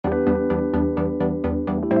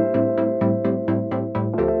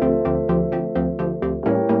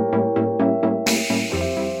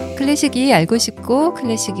클래식이 알고 싶고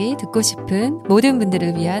클래식이 듣고 싶은 모든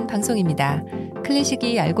분들을 위한 방송입니다.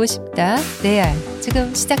 클래식이 알고 싶다 레알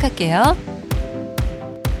지금 시작할게요.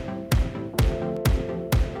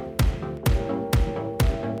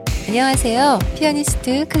 안녕하세요.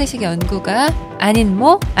 피아니스트 클래식 연구가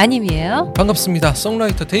아닌모 아님이에요. 반갑습니다.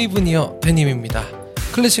 송라이터 데이브니어 데님입니다.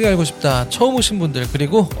 클래식 알고 싶다 처음 오신 분들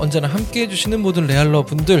그리고 언제나 함께 해주시는 모든 레알러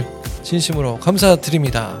분들 진심으로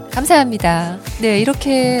감사드립니다. 감사합니다. 네,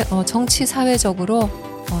 이렇게 정치 사회적으로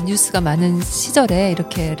뉴스가 많은 시절에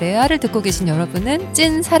이렇게 레알을 듣고 계신 여러분은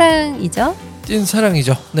찐 사랑이죠? 찐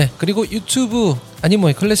사랑이죠. 네, 그리고 유튜브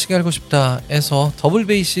아니뭐 클래식 알고 싶다에서 더블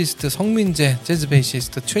베이시스트 성민재, 재즈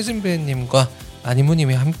베이시스트 최진배님과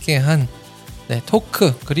아니모님이 함께한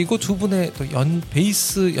토크 그리고 두 분의 또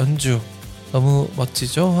베이스 연주 너무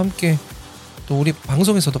멋지죠. 함께 또 우리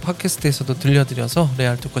방송에서도 팟캐스트에서도 들려드려서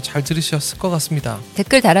레알 듣고 잘 들으셨을 것 같습니다.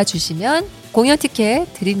 댓글 달아주시면 공연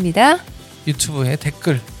티켓 드립니다. 유튜브에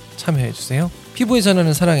댓글 참여해주세요. 피부에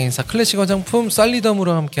전하는 사랑의 인사 클래식 화장품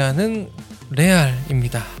쌀리덤으로 함께하는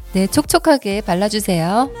레알입니다. 네, 촉촉하게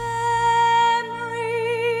발라주세요.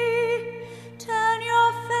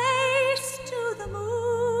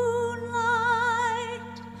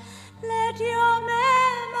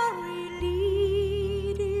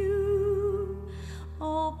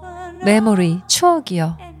 메모리,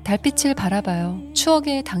 추억이요. 달빛을 바라봐요.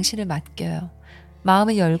 추억에 당신을 맡겨요.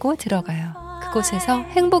 마음을 열고 들어가요. 그곳에서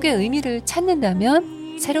행복의 의미를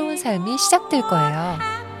찾는다면 새로운 삶이 시작될 거예요.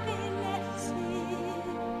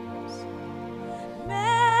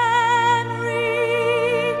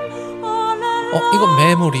 이거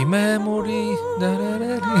메모리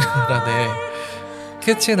나라라리라네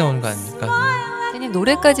캐치에 나오는 거 아닙니까? 선생님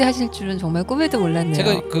노래까지 하실 줄은 정말 꿈에도 몰랐네요.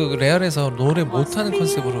 제가 그 레알에서 노래 못하는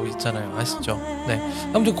컨셉으로 있잖아요. 아시죠? 네.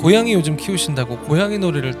 아무튼 고양이 요즘 키우신다고 고양이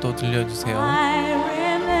노래를 또 들려주세요.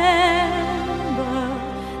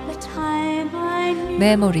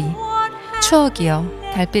 메모리,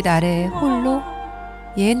 추억이요. 달빛 아래에 홀로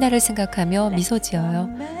옛날을 생각하며 미소 지어요.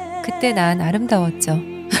 그때 난 아름다웠죠.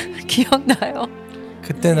 기억나요?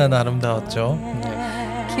 그때 난 아름다웠죠.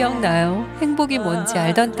 네. 기억나요. 행복이 뭔지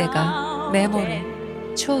알던 때가. 메모리,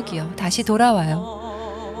 추억이요. 다시 돌아와요.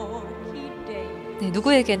 네,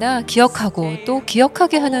 누구에게나 기억하고 또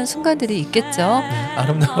기억하게 하는 순간들이 있겠죠. 네,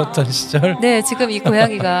 아름다웠던 시절. 네, 지금 이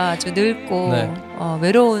고양이가 아주 늙고 네.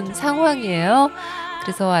 외로운 상황이에요.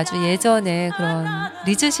 그래서 아주 예전에 그런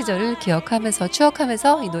리즈 시절을 기억하면서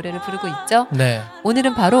추억하면서 이 노래를 부르고 있죠. 네.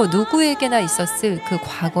 오늘은 바로 누구에게나 있었을 그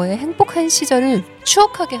과거의 행복한 시절을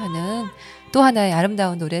추억하게 하는 또 하나의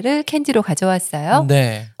아름다운 노래를 캔디로 가져왔어요.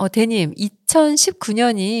 네. 대님,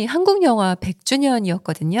 2019년이 한국 영화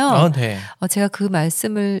 100주년이었거든요. 네. 제가 그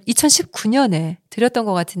말씀을 2019년에 드렸던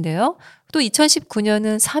것 같은데요. 또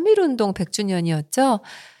 2019년은 3.1운동 100주년이었죠.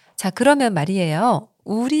 자, 그러면 말이에요.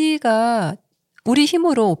 우리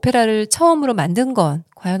힘으로 오페라를 처음으로 만든 건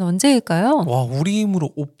과연 언제일까요? 와, 우리 힘으로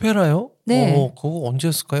오페라요? 네. 그거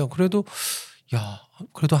언제였을까요? 그래도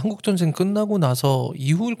한국전쟁 끝나고 나서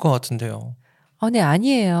이후일 것 같은데요. 네,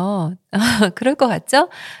 아니에요. 그럴 것 같죠?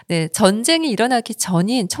 네, 전쟁이 일어나기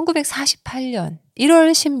전인 1948년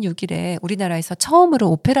 1월 16일에 우리나라에서 처음으로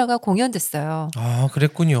오페라가 공연됐어요. 아,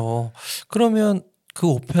 그랬군요. 그러면 그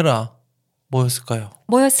오페라 뭐였을까요?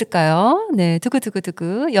 네,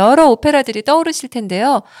 두구두구두구. 여러 오페라들이 떠오르실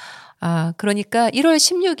텐데요. 그러니까 1월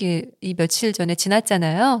 16일 이 며칠 전에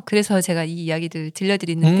지났잖아요. 그래서 제가 이 이야기들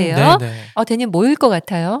들려드리는데요. 대님 뭐일 것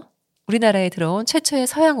같아요? 우리나라에 들어온 최초의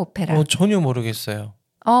서양 오페라. 전혀 모르겠어요.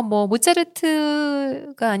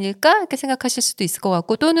 모차르트가 아닐까? 이렇게 생각하실 수도 있을 것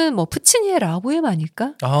같고 또는 푸치니의 라보엠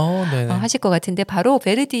아닐까? 네네. 하실 것 같은데 바로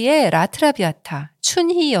베르디의 라 트라비아타,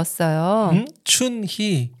 춘희였어요.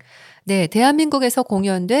 춘희. 네, 대한민국에서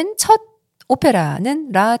공연된 첫 오페라는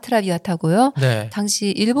라 트라비아타고요. 네. 당시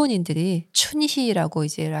일본인들이 춘희라고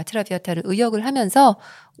이제 라 트라비아타를 의역을 하면서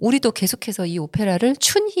우리도 계속해서 이 오페라를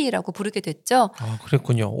춘희라고 부르게 됐죠.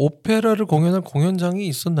 그랬군요. 오페라를 공연할 공연장이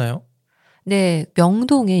있었나요? 네,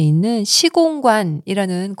 명동에 있는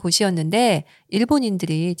시공관이라는 곳이었는데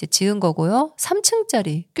일본인들이 이제 지은 거고요.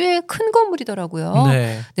 3층짜리 꽤 큰 건물이더라고요.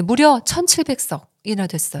 네. 무려 1,700석이나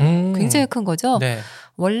됐어요. 굉장히 큰 거죠. 네.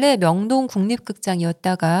 원래 명동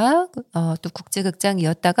국립극장이었다가 또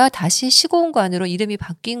국제극장이었다가 다시 시공관으로 이름이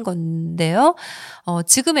바뀐 건데요.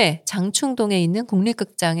 지금의 장충동에 있는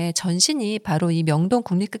국립극장의 전신이 바로 이 명동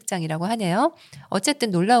국립극장이라고 하네요.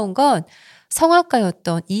 어쨌든 놀라운 건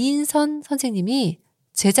성악가였던 이인선 선생님이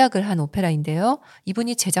제작을 한 오페라인데요.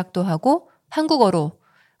 이분이 제작도 하고 한국어로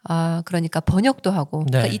그러니까 번역도 하고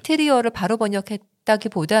그러니까 이태리어를 바로 번역했던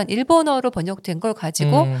번역했다기보단 일본어로 번역된 걸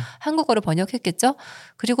가지고 한국어로 번역했겠죠.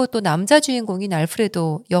 그리고 또 남자 주인공인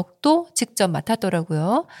알프레도 역도 직접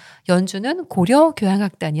맡았더라고요. 연주는 고려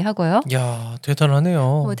교향악단이 하고요. 야,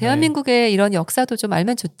 대단하네요. 대한민국의 이런 역사도 좀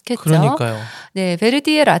알면 좋겠죠. 그러니까요. 네,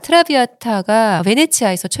 베르디의 라 트라비아타가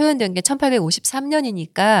베네치아에서 초연된 게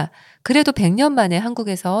 1853년이니까 그래도 100년 만에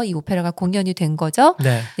한국에서 이 오페라가 공연이 된 거죠.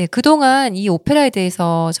 네. 네, 그동안 이 오페라에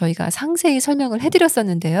대해서 저희가 상세히 설명을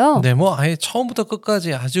해드렸었는데요. 네, 뭐 아예 처음부터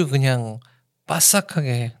끝까지 아주 그냥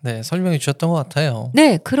빠삭하게 설명해 주셨던 것 같아요.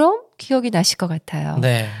 네, 그럼 기억이 나실 것 같아요.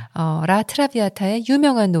 네. 라 트라비아타의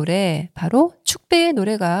유명한 노래, 바로 축배의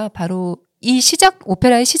노래가 바로 이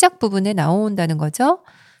오페라의 시작 부분에 나온다는 거죠.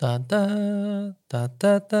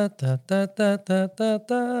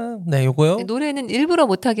 따따따따따따따따따. 네, 요거요. 네, 노래는 일부러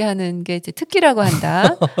못하게 하는 게 이제 특기라고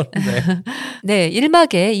한다. 네. 네,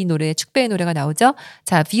 1막에 이 노래, 축배의 노래가 나오죠.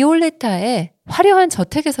 자, 비올레타의 화려한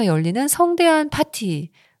저택에서 열리는 성대한 파티.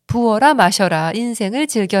 부어라 마셔라 인생을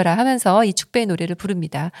즐겨라 하면서 이 축배의 노래를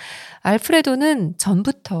부릅니다. 알프레도는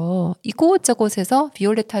전부터 이곳저곳에서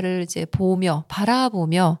비올레타를 이제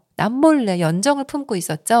바라보며 남몰래 연정을 품고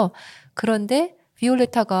있었죠. 그런데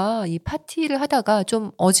비올레타가 이 파티를 하다가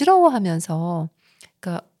좀 어지러워하면서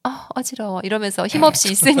그러니까 어지러워 이러면서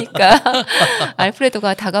힘없이 있으니까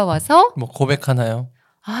알프레도가 다가와서 뭐 고백하나요?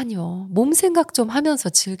 아니요. 몸 생각 좀 하면서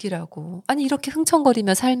즐기라고. 아니 이렇게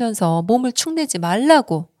흥청거리며 살면서 몸을 축내지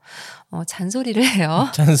말라고 잔소리를 해요.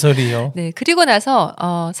 잔소리요? 네. 그리고 나서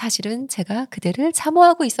사실은 제가 그대를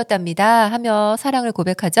사모하고 있었답니다 하며 사랑을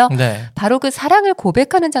고백하죠. 네. 바로 그 사랑을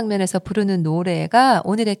고백하는 장면에서 부르는 노래가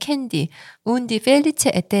오늘의 캔디, 운디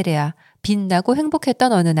펠리체 에테레아, 빛나고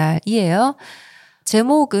행복했던 어느 날이에요.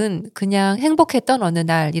 제목은 그냥 행복했던 어느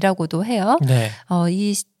날이라고도 해요. 네.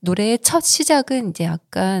 이 노래의 첫 시작은 이제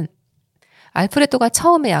약간 알프레도가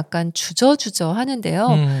처음에 약간 주저주저 하는데요.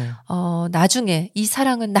 나중에 이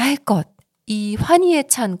사랑은 나의 것, 이 환희에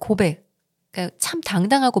찬 고백, 그러니까 참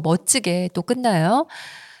당당하고 멋지게 또 끝나요.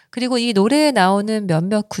 그리고 이 노래에 나오는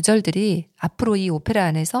몇몇 구절들이 앞으로 이 오페라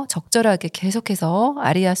안에서 적절하게 계속해서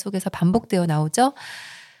아리아 속에서 반복되어 나오죠.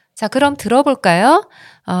 자, 그럼 들어볼까요?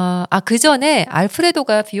 그 전에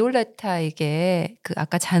알프레도가 비올레타에게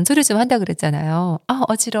아까 잔소리 좀 한다 그랬잖아요.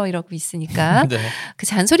 어지러워 이러고 있으니까. 네. 그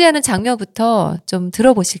잔소리하는 장면부터 좀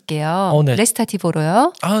들어보실게요. 네.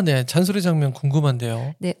 레시타티보로요. 네. 잔소리 장면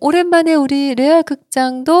궁금한데요. 네. 오랜만에 우리 레알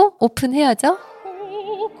극장도 오픈해야죠.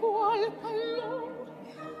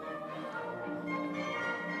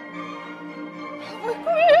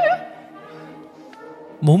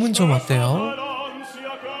 몸은 좀 어때요?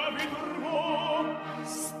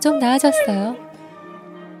 좀 나아졌어요.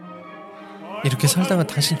 이렇게 살다가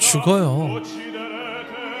당신 죽어요.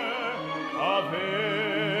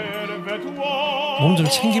 몸 좀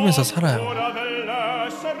챙기면서 살아요.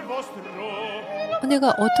 내가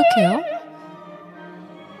어떡해요?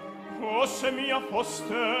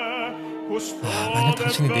 만약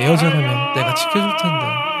당신이 내 여자라면 내가 지켜줄 텐데.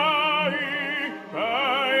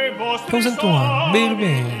 평생 동안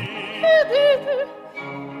매일매일.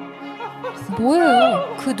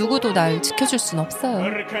 뭐예요? 그 누구도 날 지켜줄 순 없어요.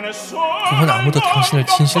 그건 아무도 당신을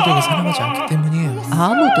진실되게 사랑하지 않기 때문이에요.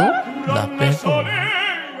 아무도? 나 빼고.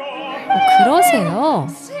 그러세요?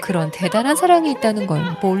 그런 대단한 사랑이 있다는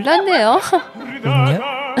걸 몰랐네요. 웃냐?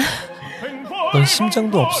 넌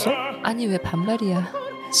심장도 없어? 아니 왜 반말이야?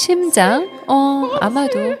 심장?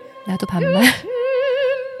 아마도 나도 반말.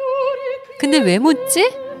 근데 왜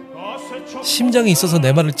묻지? 심장이 있어서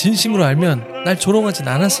내 말을 진심으로 알면 날 조롱하진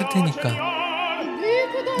않았을 테니까.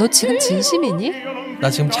 너 지금 진심이니? 나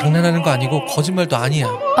지금 장난하는 거 아니고 거짓말도 아니야.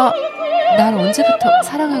 날 언제부터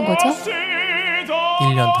사랑한 거죠?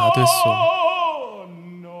 1년 다 됐어.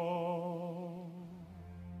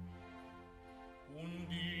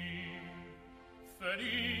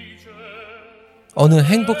 어느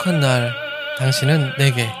행복한 날 당신은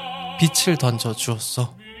내게 빛을 던져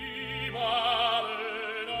주었어.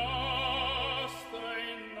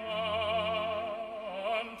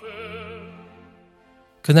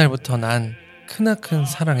 그날부터 난 크나큰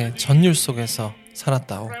사랑의 전율 속에서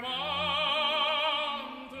살았다오.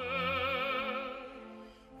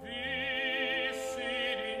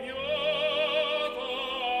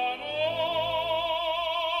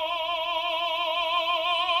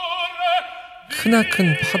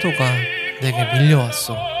 크나큰 파도가 내게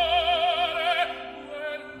밀려왔어.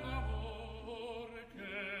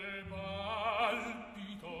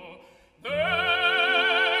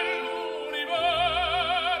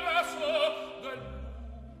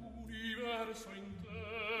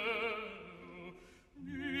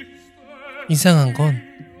 이상한 건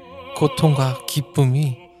고통과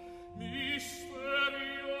기쁨이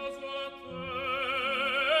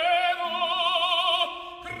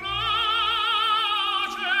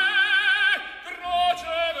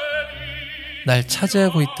날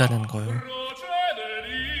차지하고 있다는 거요.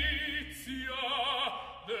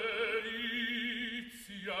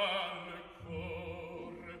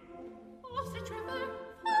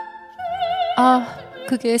 아,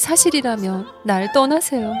 그게 사실이라면 날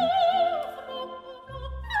떠나세요.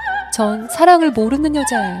 전 사랑을 모르는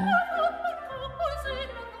여자예요.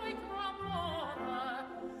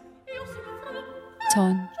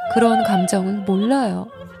 전 그런 감정을 몰라요.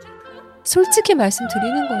 솔직히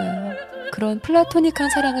말씀드리는 거예요. 그런 플라토닉한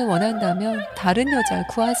사랑을 원한다면 다른 여자를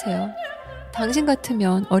구하세요. 당신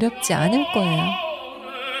같으면 어렵지 않을 거예요.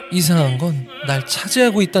 이상한 건 날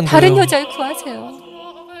차지하고 있다는 거예요. 다른 여자를 구하세요.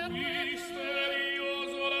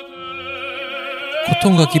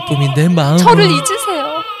 고통과 기쁨이 내 마음을 저를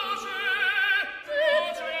잊으세요.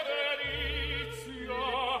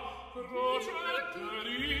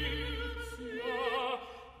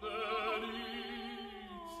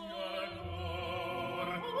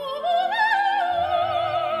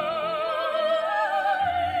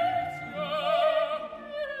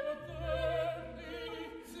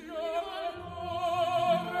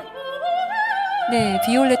 네,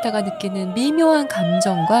 비올레타가 느끼는 미묘한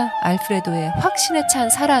감정과 알프레도의 확신에 찬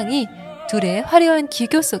사랑이 둘의 화려한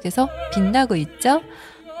기교 속에서 빛나고 있죠.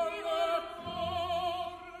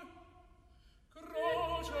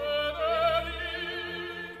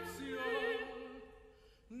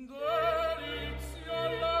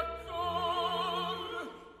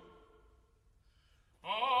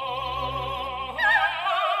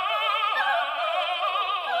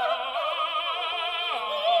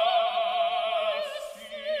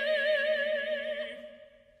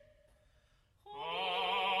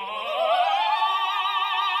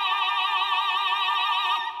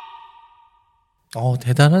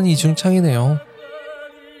 대단한 이중창이네요.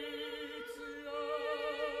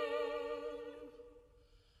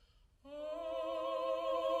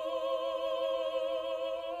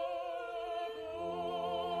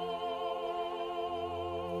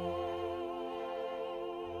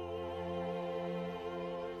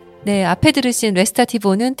 네, 앞에 들으신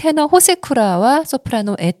레스타티보는 테너 호세쿠라와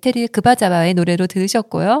소프라노 에테리 그바자바의 노래로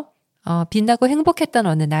들으셨고요. 빛나고 행복했던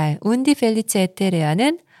어느 날, 운디 펠리체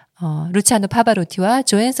에테레아는 루치아노 파바로티와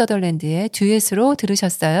조앤 서덜랜드의 듀엣으로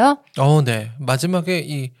들으셨어요. 네. 마지막에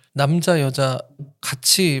이 남자 여자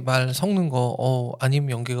같이 말 섞는 거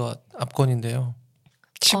아님 연기가 압권인데요.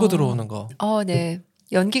 치고 들어오는 거. 네.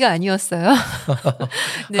 연기가 아니었어요.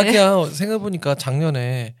 네. 하기야 생각해보니까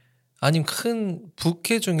작년에 아님 큰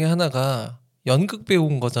부캐 중에 하나가 연극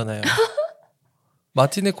배우인 거잖아요.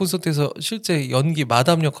 마티네 콘서트에서 실제 연기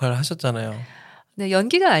마담 역할을 하셨잖아요. 네,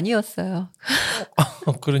 연기가 아니었어요.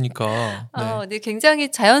 그러니까. 네. 네,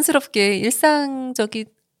 굉장히 자연스럽게 일상적인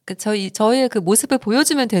저의 그 모습을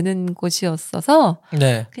보여주면 되는 곳이었어서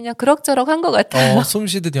네. 그냥 그럭저럭 한 것 같아요. 숨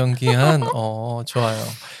쉬듯 연기한 좋아요.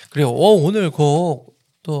 그리고 오늘 곡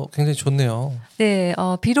또 굉장히 좋네요. 네,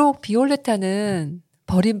 비록 비올레타는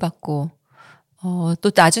버림받고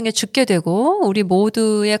또 나중에 죽게 되고 우리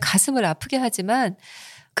모두의 가슴을 아프게 하지만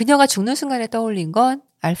그녀가 죽는 순간에 떠올린 건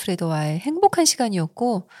알프레도와의 행복한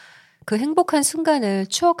시간이었고 그 행복한 순간을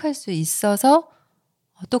추억할 수 있어서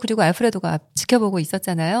또 그리고 알프레도가 지켜보고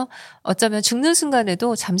있었잖아요. 어쩌면 죽는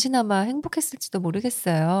순간에도 잠시나마 행복했을지도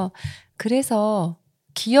모르겠어요. 그래서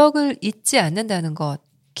기억을 잊지 않는다는 것,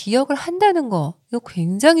 기억을 한다는 거 이거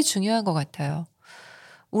굉장히 중요한 것 같아요.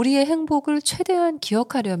 우리의 행복을 최대한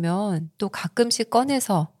기억하려면 또 가끔씩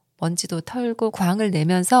꺼내서 먼지도 털고 광을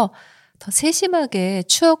내면서 더 세심하게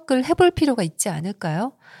추억을 해볼 필요가 있지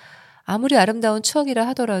않을까요? 아무리 아름다운 추억이라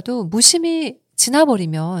하더라도 무심히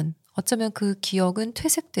지나버리면 어쩌면 그 기억은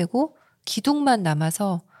퇴색되고 기둥만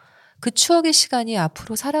남아서 그 추억의 시간이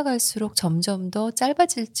앞으로 살아갈수록 점점 더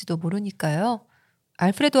짧아질지도 모르니까요.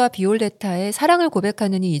 알프레도와 비올레타의 사랑을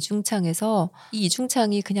고백하는 이 이중창에서 이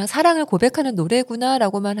이중창이 그냥 사랑을 고백하는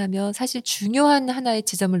노래구나라고만 하면 사실 중요한 하나의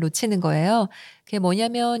지점을 놓치는 거예요. 그게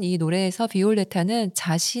뭐냐면 이 노래에서 비올레타는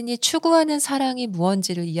자신이 추구하는 사랑이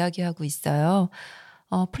무언지를 이야기하고 있어요.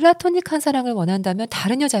 플라토닉한 사랑을 원한다면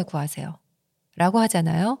다른 여자를 구하세요. 라고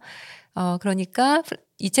하잖아요. 그러니까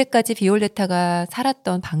이제까지 비올레타가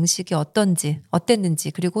살았던 방식이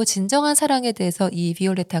어땠는지, 그리고 진정한 사랑에 대해서 이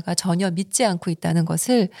비올레타가 전혀 믿지 않고 있다는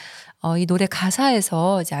것을 이 노래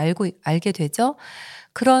가사에서 이제 알게 되죠.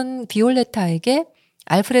 그런 비올레타에게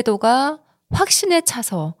알프레도가 확신에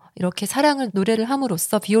차서 이렇게 사랑을 노래를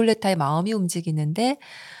함으로써 비올레타의 마음이 움직이는데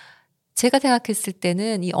제가 생각했을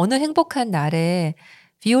때는 이 어느 행복한 날에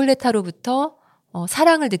비올레타로부터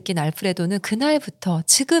사랑을 느낀 알프레도는 그날부터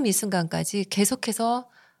지금 이 순간까지 계속해서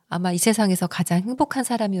아마 이 세상에서 가장 행복한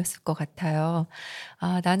사람이었을 것 같아요.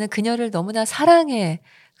 나는 그녀를 너무나 사랑해.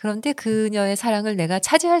 그런데 그녀의 사랑을 내가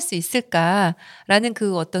차지할 수 있을까라는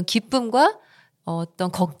그 어떤 기쁨과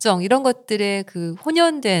어떤 걱정 이런 것들의 그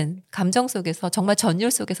혼연된 감정 속에서 정말 전율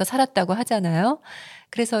속에서 살았다고 하잖아요.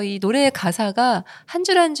 그래서 이 노래의 가사가 한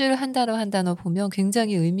줄 한 줄 한 단어 한 단어 보면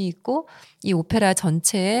굉장히 의미 있고 이 오페라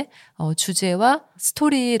전체의 주제와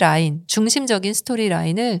스토리 라인, 중심적인 스토리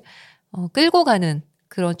라인을 끌고 가는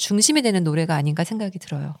그런 중심이 되는 노래가 아닌가 생각이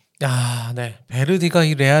들어요. 아, 네. 베르디가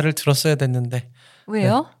이 레아를 들었어야 됐는데.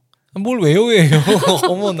 왜요? 네. 뭘 왜요?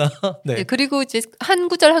 어머나. 네. 네, 그리고 이제 한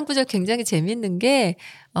구절 한 구절 굉장히 재밌는 게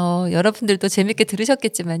여러분들도 재밌게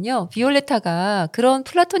들으셨겠지만요. 비올레타가 그런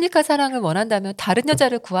플라토닉한 사랑을 원한다면 다른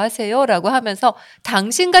여자를 구하세요라고 하면서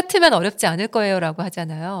당신 같으면 어렵지 않을 거예요라고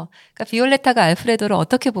하잖아요. 그러니까 비올레타가 알프레도를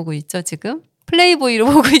어떻게 보고 있죠, 지금? 플레이보이로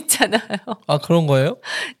보고 있잖아요. 아, 그런 거예요?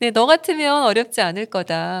 네, 너 같으면 어렵지 않을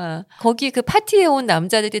거다. 거기 그 파티에 온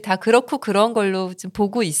남자들이 다 그렇고 그런 걸로 좀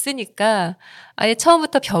보고 있으니까 아예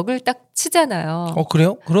처음부터 벽을 딱 치잖아요.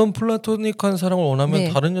 그래요? 그런 플라토닉한 사랑을 원하면 네.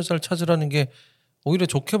 다른 여자를 찾으라는 게 오히려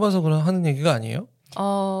좋게 봐서 그런 하는 얘기가 아니에요?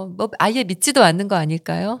 뭐 아예 믿지도 않는 거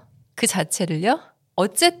아닐까요? 그 자체를요?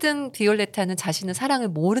 어쨌든 비올레타는 자신은 사랑을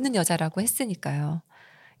모르는 여자라고 했으니까요.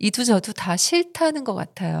 이도 저도 다 싫다는 것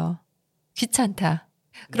같아요. 귀찮다.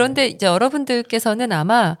 그런데 이제 여러분들께서는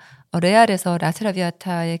아마 레알에서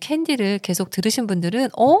라트라비아타의 캔디를 계속 들으신 분들은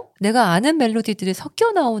내가 아는 멜로디들이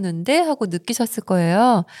섞여 나오는데 하고 느끼셨을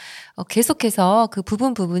거예요. 계속해서 그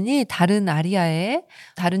부분이 다른 아리아에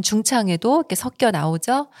다른 중창에도 이렇게 섞여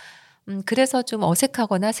나오죠. 그래서 좀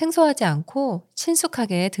어색하거나 생소하지 않고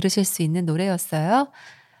친숙하게 들으실 수 있는 노래였어요.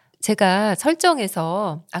 제가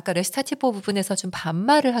설정에서 아까 레시타티포 부분에서 좀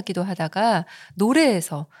반말을 하기도 하다가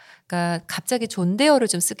노래에서 그러니까 갑자기 존대어를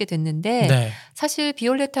좀 쓰게 됐는데 네. 사실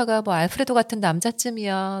비올레타가 뭐 알프레도 같은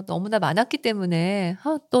남자쯤이야 너무나 많았기 때문에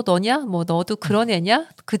또 너냐? 뭐 너도 그런 애냐?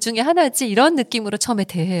 그 중에 하나지 이런 느낌으로 처음에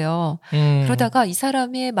대해요. 그러다가 이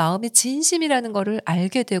사람의 마음이 진심이라는 거를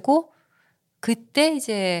알게 되고 그때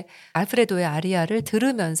이제 알프레도의 아리아를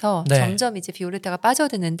들으면서 네. 점점 이제 비올레타가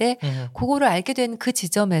빠져드는데 그거를 알게 된 그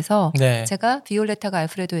지점에서 네. 제가 비올레타가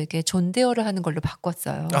알프레도에게 존대어를 하는 걸로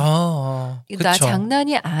바꿨어요. 그쵸. 나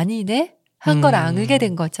장난이 아니네? 한 걸 알게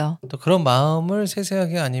된 거죠. 또 그런 마음을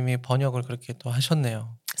세세하게 아님이 번역을 그렇게 또 하셨네요.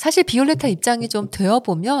 사실 비올레타 입장이 좀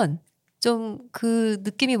되어보면 좀 그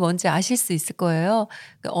느낌이 뭔지 아실 수 있을 거예요.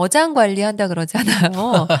 어장 관리한다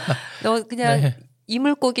그러잖아요. 너 그냥 네. 이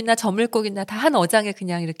물고기나 저 물고기나 다 한 어장에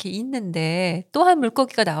그냥 이렇게 있는데 또 한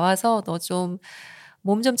물고기가 나와서 너 좀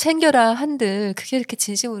몸 좀 챙겨라 한들 그게 이렇게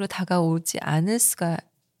진심으로 다가오지 않을 수가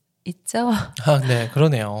있죠. 네,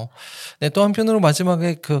 그러네요. 네, 또 한편으로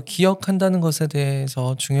마지막에 그 기억한다는 것에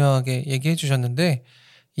대해서 중요하게 얘기해 주셨는데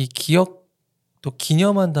이 기억 또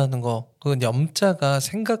기념한다는 거, 그 염자가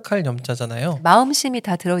생각할 염자잖아요. 마음심이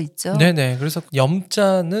다 들어있죠. 네네. 그래서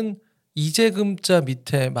염자는 이재금자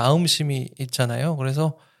밑에 마음심이 있잖아요.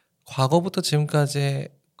 그래서 과거부터 지금까지의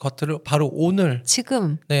것들을 바로 오늘,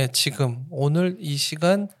 지금 지금 오늘 이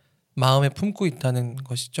시간 마음에 품고 있다는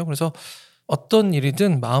것이죠. 그래서 어떤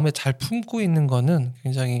일이든 마음에 잘 품고 있는 거는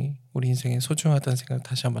굉장히 우리 인생에 소중하다는 생각을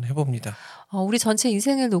다시 한번 해봅니다. 우리 전체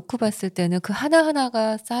인생을 놓고 봤을 때는 그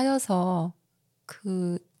하나하나가 쌓여서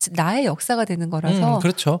그 나의 역사가 되는 거라서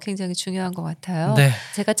그렇죠. 굉장히 중요한 것 같아요. 네.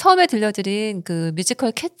 제가 처음에 들려드린 그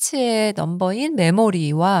뮤지컬 캐츠의 넘버인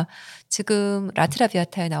메모리와 지금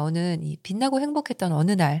라트라비아타에 나오는 이 빛나고 행복했던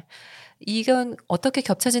어느 날, 이건 어떻게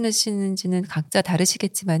겹쳐지는지는 각자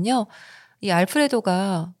다르시겠지만요. 이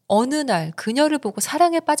알프레도가 어느 날 그녀를 보고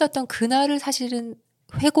사랑에 빠졌던 그날을 사실은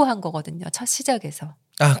회고한 거거든요. 첫 시작에서.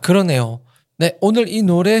 그러네요. 네, 오늘 이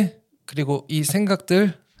노래 그리고 이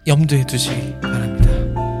생각들 염두에 두시기 바랍니다.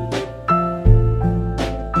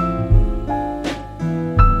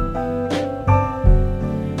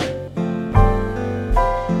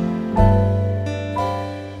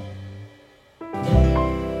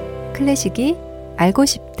 클래식이 알고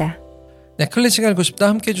싶다. 네, 클래식 알고 싶다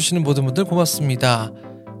함께 해주시는 모든 분들 고맙습니다.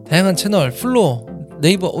 다양한 채널, 플로,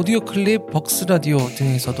 네이버 오디오 클립, 벅스 라디오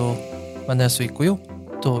등에서도 만날 수 있고요.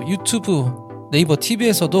 또 유튜브, 네이버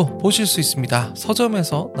TV에서도 보실 수 있습니다.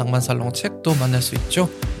 서점에서 낭만살롱 책도 만날 수 있죠.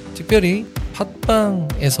 특별히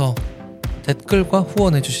팟빵에서 댓글과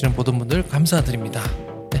후원해주시는 모든 분들 감사드립니다.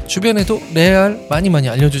 네, 주변에도 레알 많이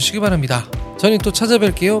알려주시기 바랍니다. 저는 또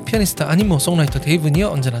찾아뵐게요. 피아니스트 아니모 송라이터 데이브니어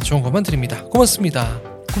언제나 좋은 것만 드립니다. 고맙습니다.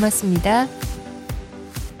 고맙습니다.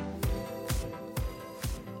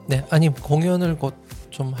 네, 아님 공연을 곧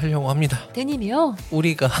좀 하려고 합니다. 대님이요?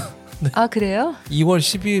 우리가 네, 그래요? 2월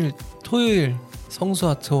 12일 토요일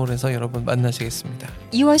성수아트홀에서 여러분 만나시겠습니다.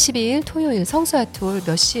 2월 12일 토요일 성수아트홀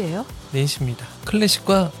몇 시예요? 4시입니다.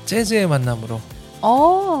 클래식과 재즈의 만남으로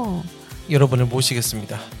여러분을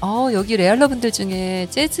모시겠습니다. 여기 레알러분들 중에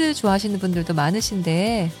재즈 좋아하시는 분들도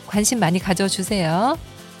많으신데 관심 많이 가져주세요.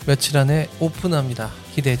 며칠 안에 오픈합니다.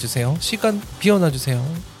 기대해주세요. 시간 비워놔주세요.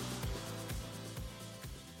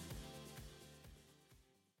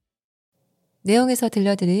 내용에서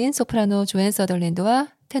들려드린 소프라노 조앤 서덜랜드와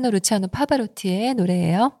테너 루치아노 파바로티의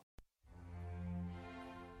노래예요.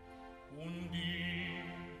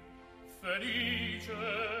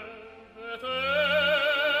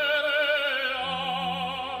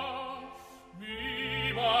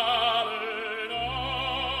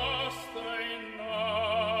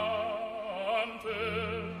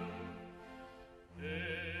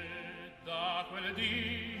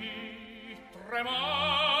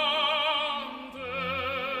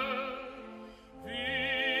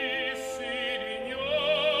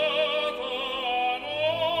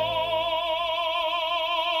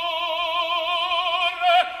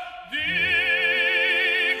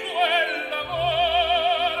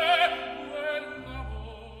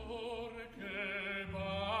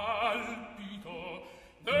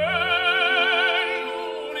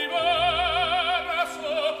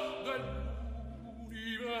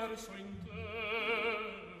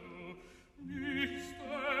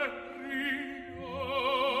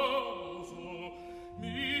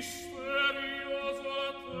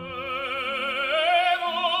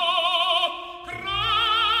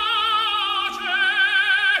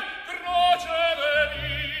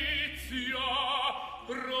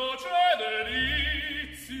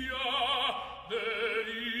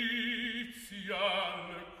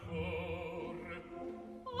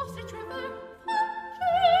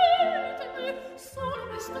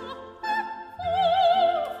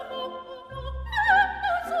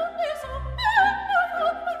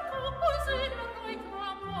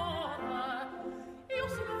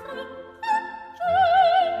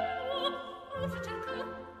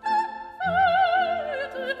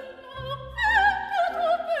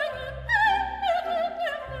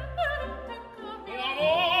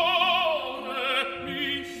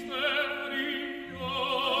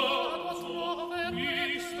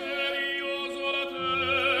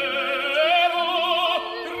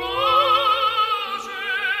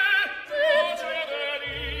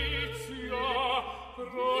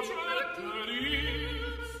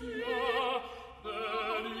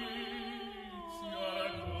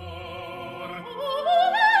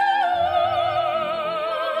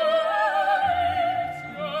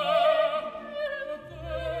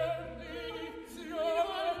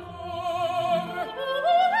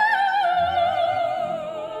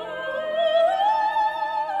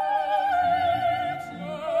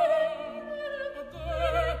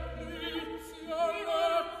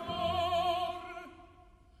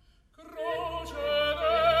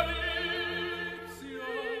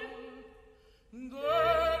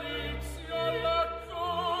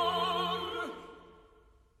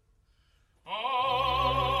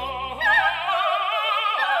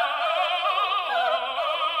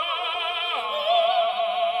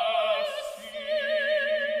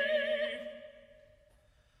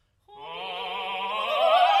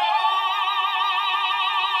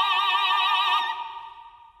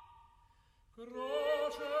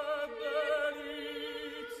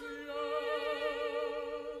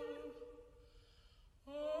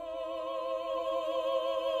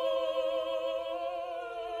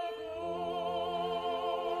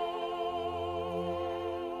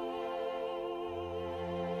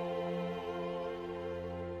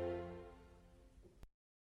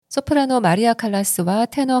 소프라노 마리아 칼라스와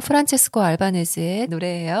테너 프란체스코 알바네즈의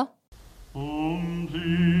노래예요.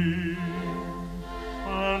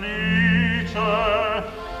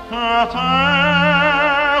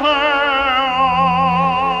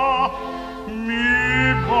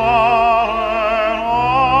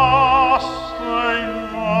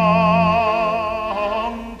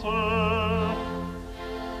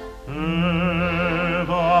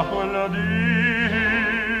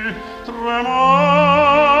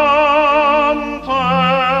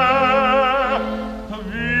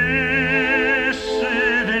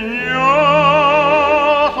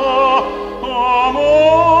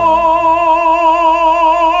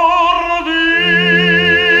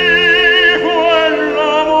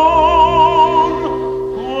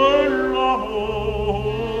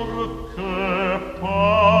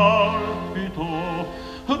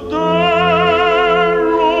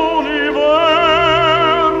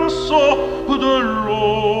 dell'universo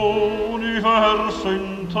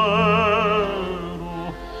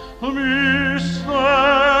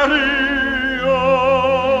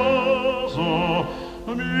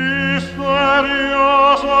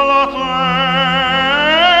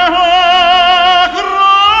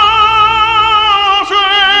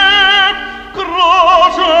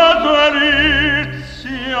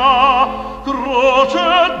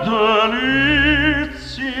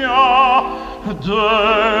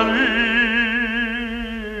delizia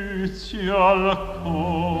al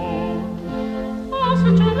cor.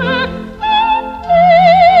 Se giovè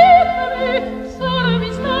sarà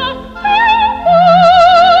vista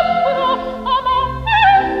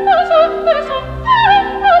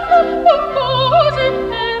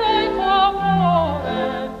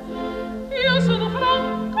io sono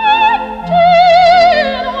franca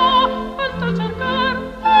altro cercar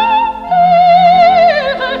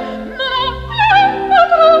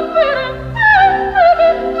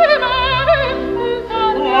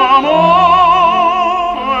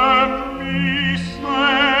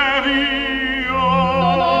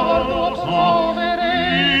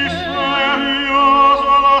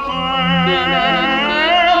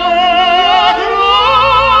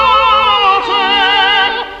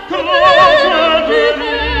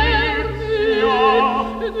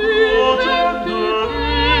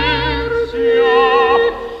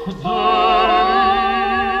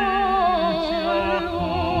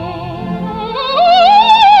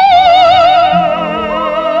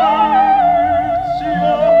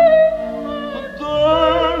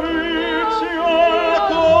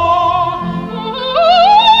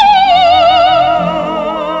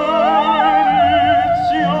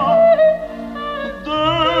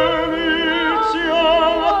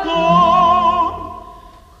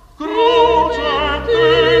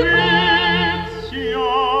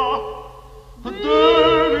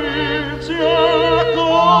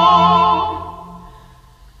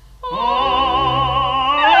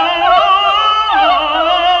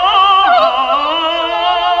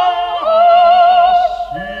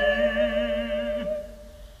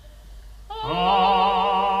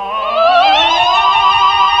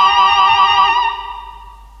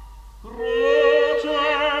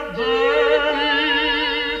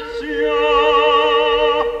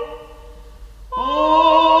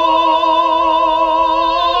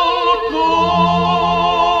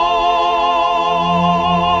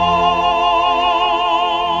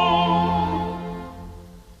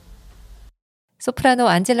소프라노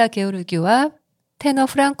안젤라 게오르기와 테너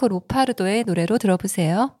프랑코 로파르도의 노래로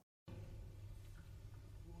들어보세요.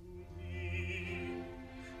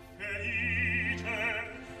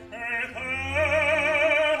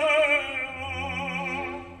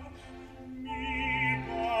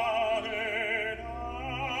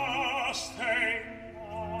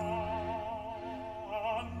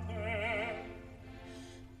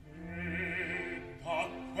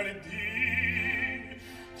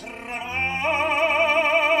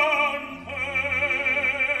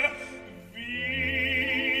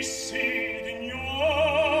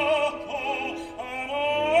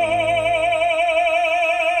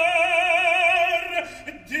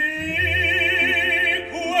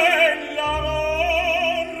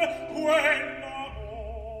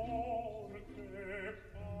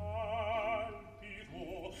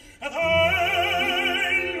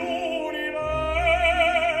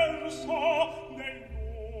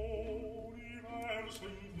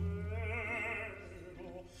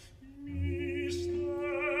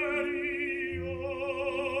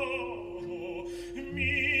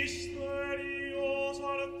 Misterio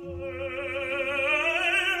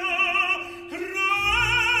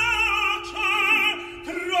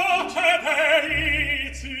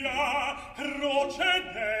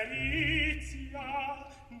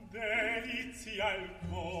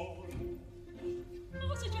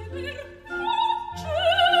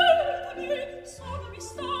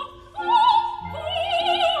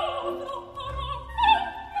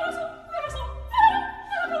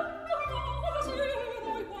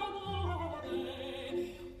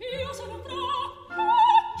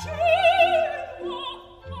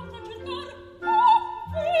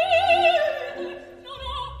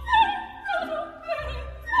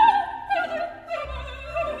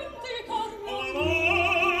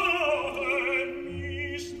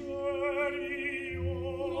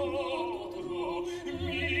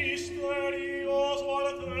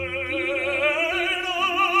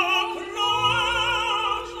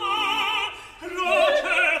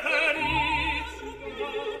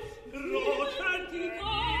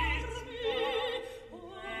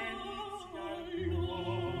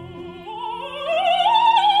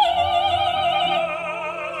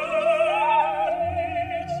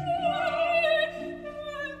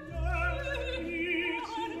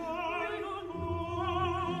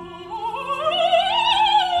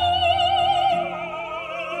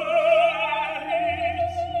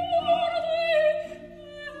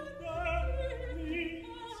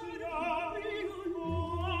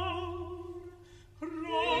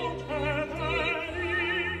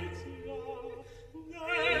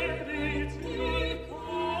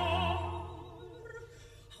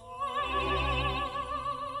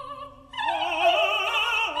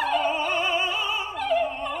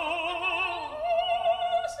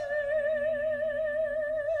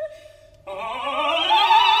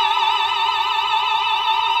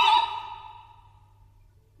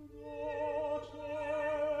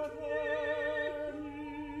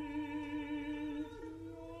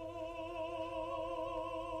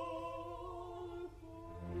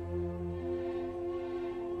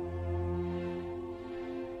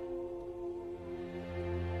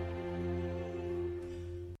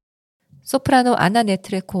소프라노 아나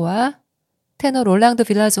네트레코와 테너 롤랑도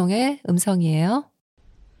빌라종의 음성이에요.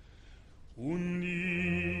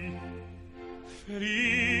 Unni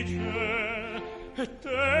felice e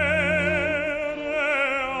terea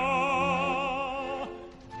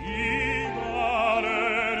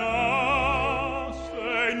vivarena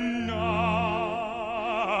segnante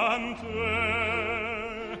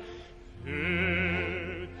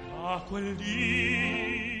e da quel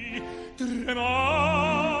dì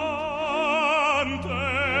tremante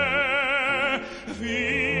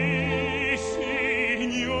vissi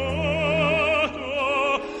ignoto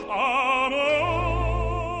amor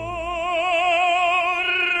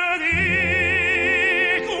di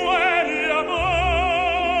quell'amor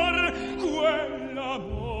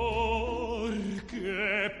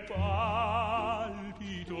che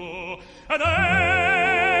palpito ed è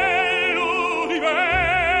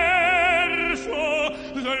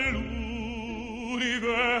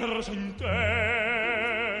dell'universo intero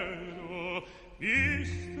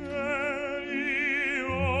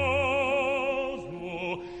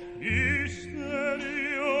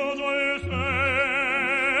misterioso il seno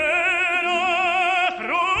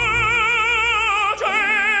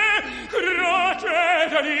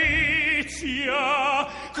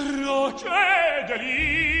croce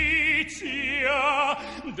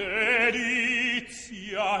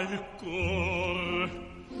delizia al cor.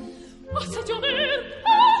 Ma se Dio nel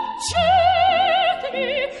accetemi,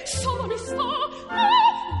 solo mi sta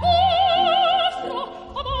vostro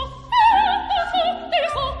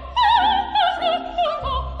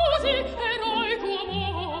così eroico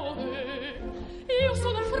amore. Io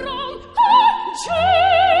sono franca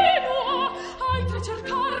ingenua, ai tre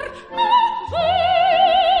cercar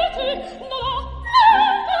veti, non ho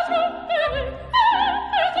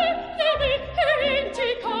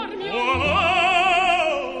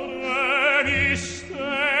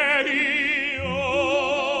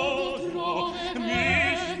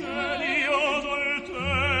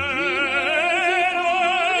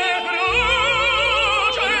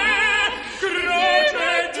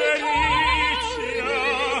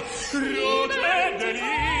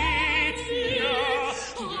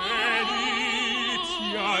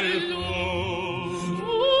indicarmi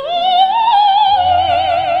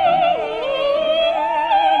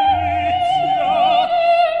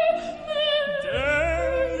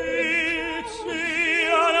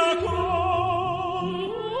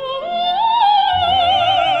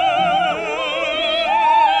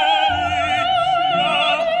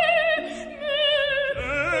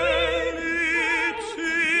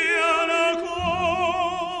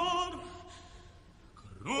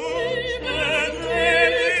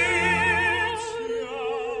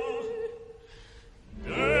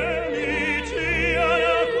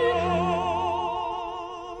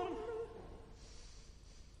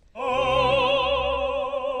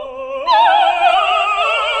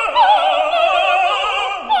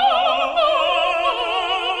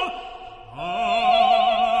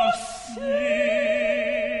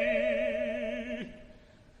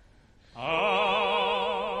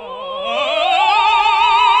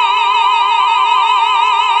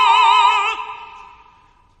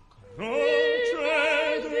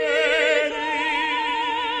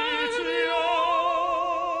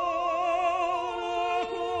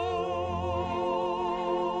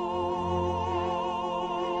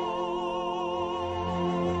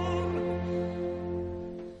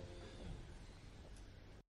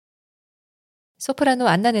소프라노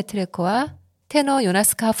안나 네트레코와 테너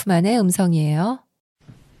요나스 카우프만의 음성이에요.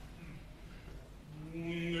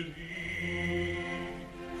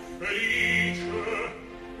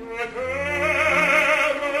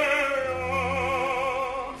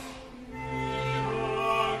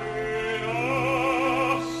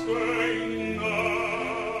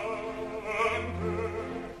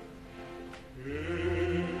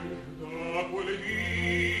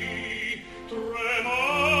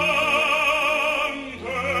 Tremante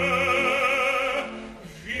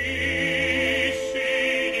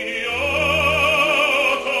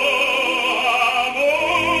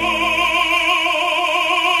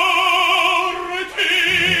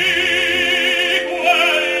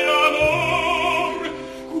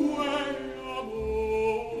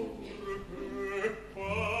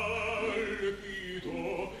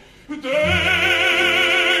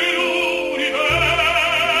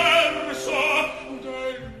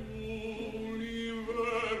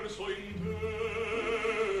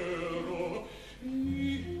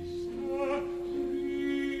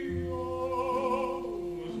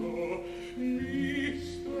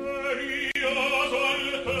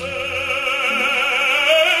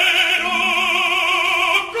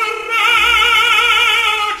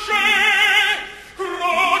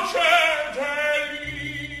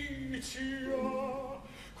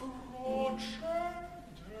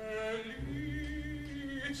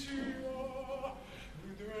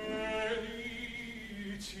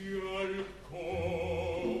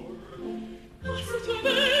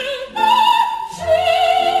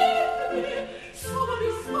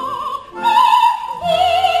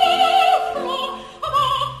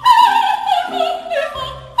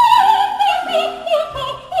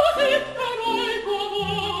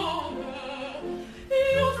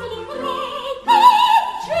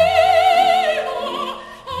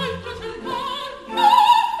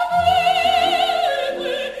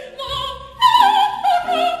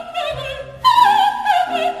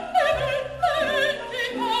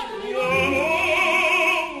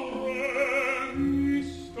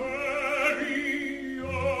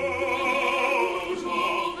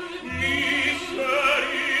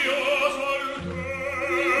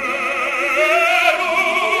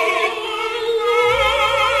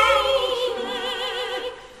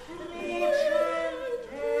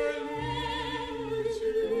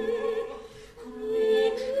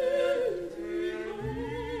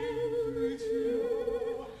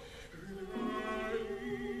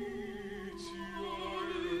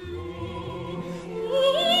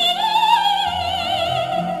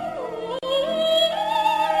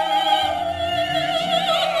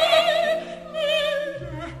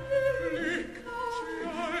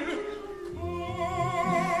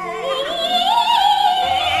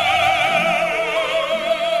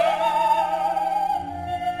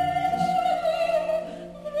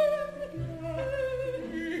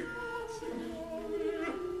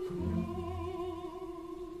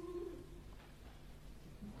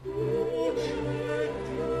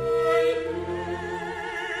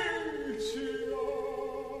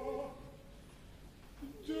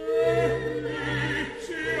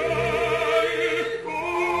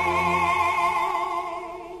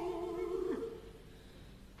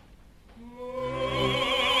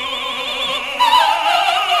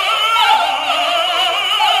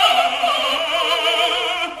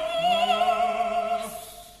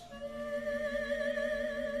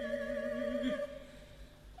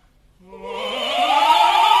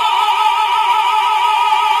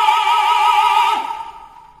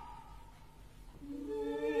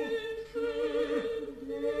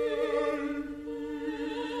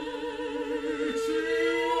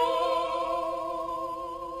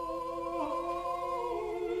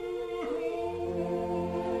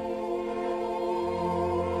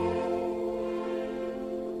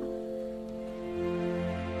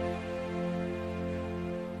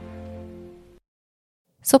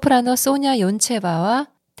소프라노 소냐 욘체바와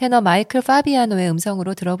테너 마이클 파비아노의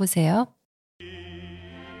음성으로 들어보세요.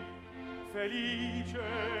 Felice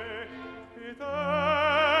eterea,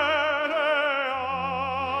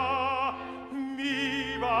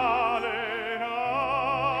 mi valenaste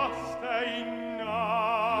innante,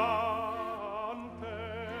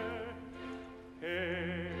 e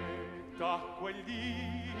da quel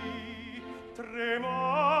dì tremante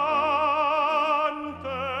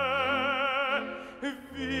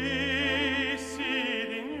vissi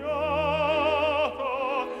d'ignoto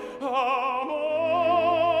amor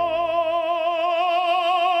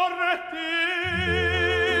ti,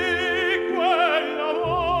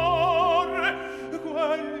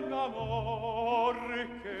 quell'amor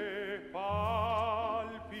che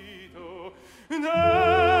palpito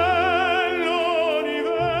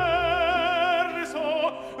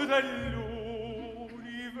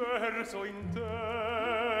dell'universo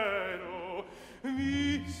intero,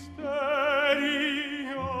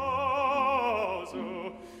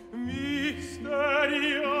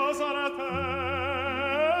 misteriosa la terra,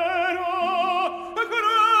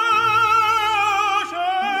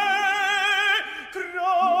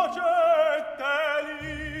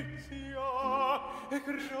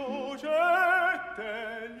 croce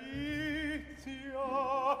delizia,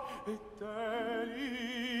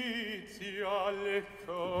 delizia le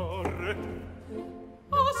corre.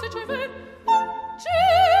 Oh, se c'è ve,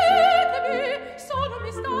 uccidimi, solo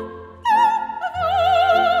mi sta,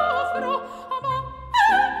 offro, offro,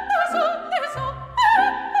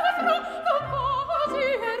 così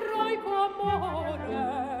eroico amore.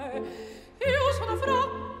 Io sono fra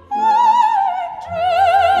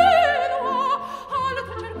ingenua,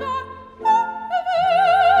 altra cercar,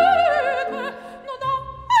 vede, non ho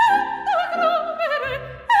da credere,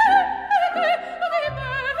 di me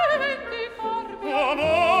vendicarmi.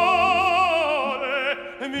 Amor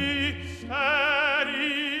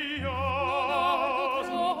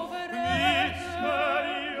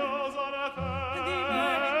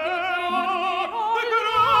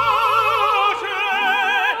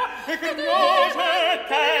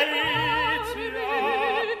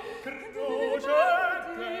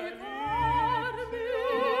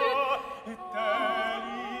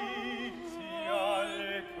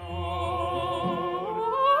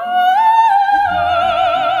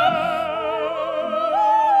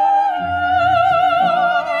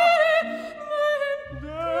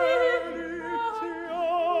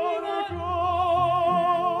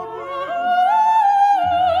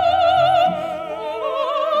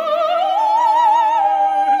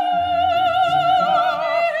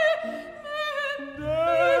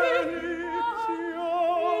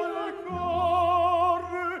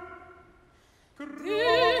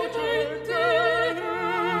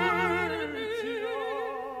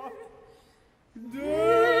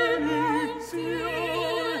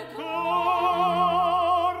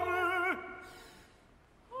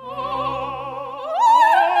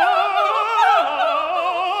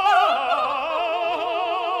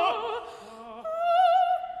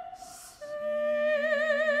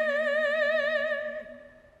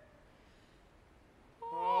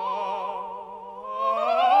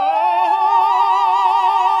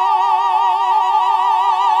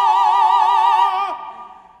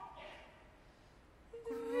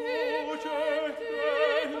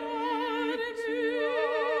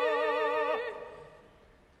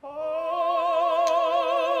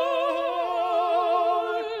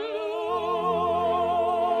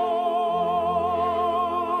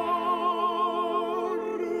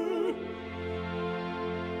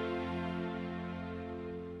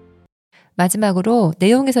마지막으로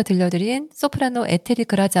내용에서 들려드린 소프라노 에테리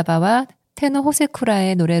그라자바와 테너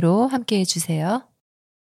호세쿠라의 노래로 함께해 주세요.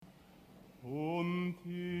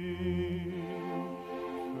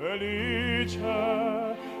 Felice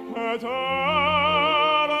et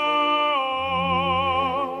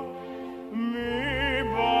mi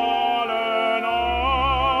balenaste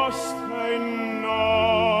innante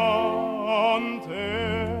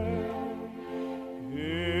e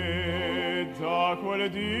da quel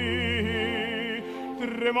dì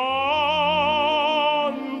tremante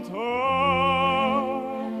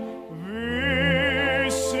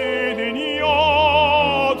vissi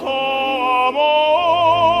d'ignoto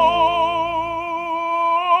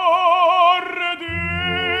amor di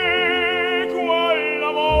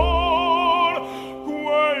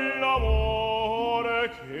quell'amore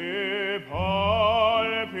che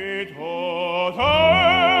palpito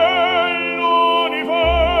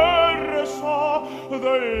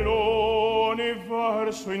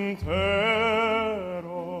dell'universo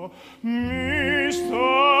intero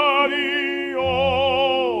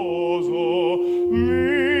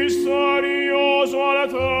misterioso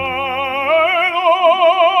alterno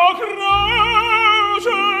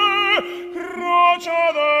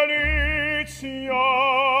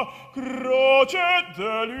croce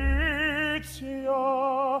delizia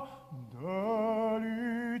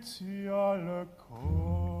al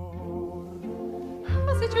cor.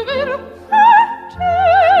 Ma se c'è vero,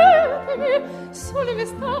 accendimi, sole mi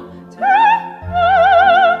sta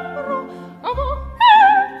terreno, amore,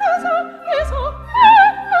 eso,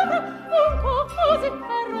 un così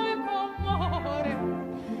eroico amore.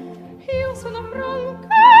 Io sono branca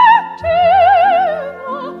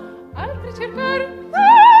ingenua, altri cercare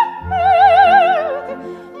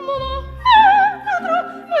non ho altro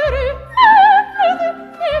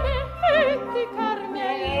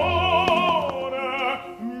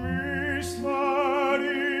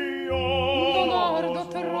dimenticarmi Donardo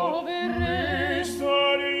troverei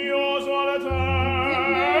misterioso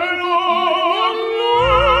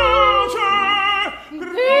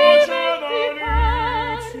Dimenticarmi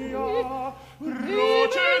delizia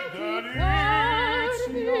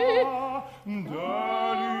Dimenticarmi delizia